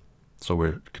it. So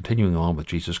we're continuing on with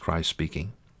Jesus Christ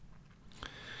speaking.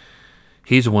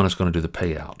 He's the one that's going to do the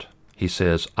payout. He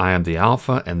says, I am the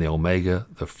Alpha and the Omega,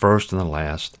 the first and the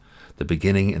last, the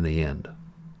beginning and the end.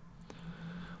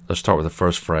 Let's start with the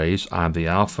first phrase, I am the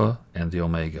Alpha and the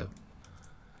Omega.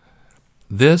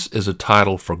 This is a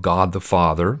title for God the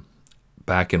Father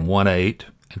back in 1:8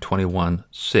 and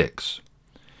 21:6.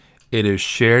 It is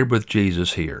shared with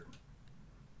Jesus here.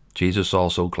 Jesus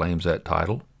also claims that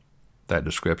title, that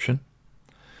description.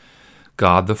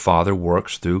 God the Father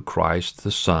works through Christ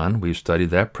the Son. We've studied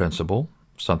that principle,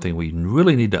 something we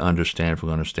really need to understand if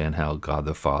we understand how God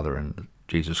the Father and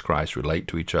Jesus Christ relate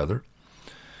to each other.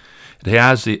 It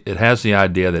has the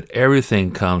idea that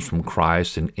everything comes from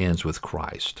Christ and ends with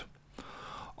Christ.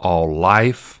 All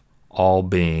life, all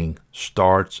being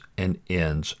starts and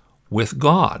ends with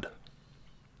God.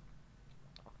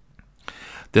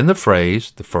 Then the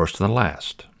phrase, the first and the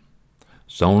last.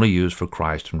 It's only used for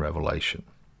Christ in Revelation.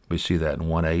 We see that in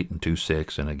 1:8 and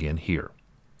 2:6 and again here.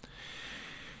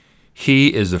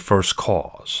 He is the first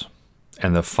cause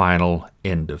and the final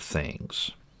end of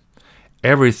things.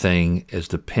 Everything is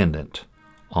dependent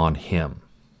on him.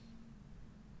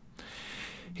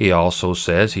 He also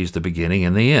says he's the beginning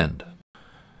and the end.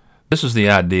 This is the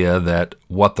idea that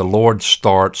what the Lord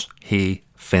starts, he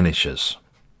finishes.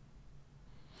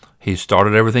 He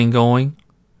started everything going.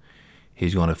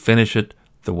 He's going to finish it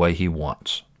the way he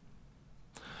wants.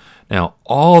 Now,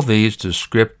 all these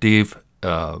descriptive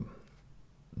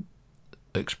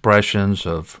expressions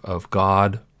of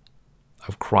God,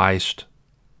 of Christ,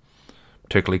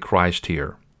 particularly Christ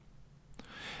here,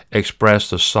 express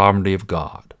the sovereignty of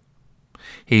God.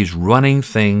 He's running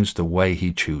things the way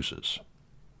he chooses.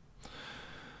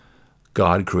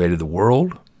 God created the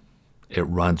world. It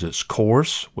runs its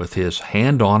course with his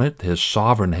hand on it, his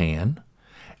sovereign hand,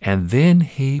 and then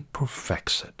he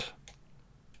perfects it.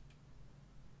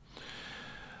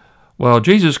 Well,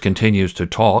 Jesus continues to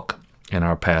talk in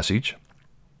our passage.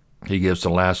 He gives the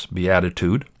last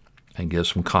beatitude and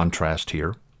gives some contrast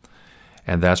here,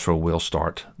 and that's where we'll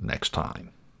start next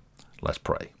time. Let's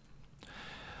pray.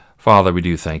 Father, we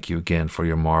do thank you again for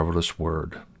your marvelous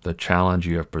word, the challenge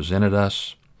you have presented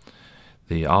us,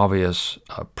 the obvious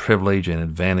privilege and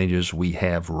advantages we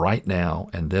have right now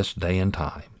in this day and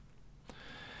time.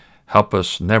 Help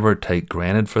us never take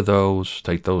those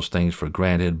things for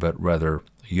granted, but rather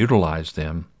utilize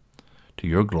them to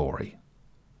your glory.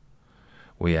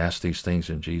 We ask these things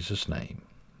in Jesus' name.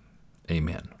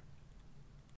 Amen.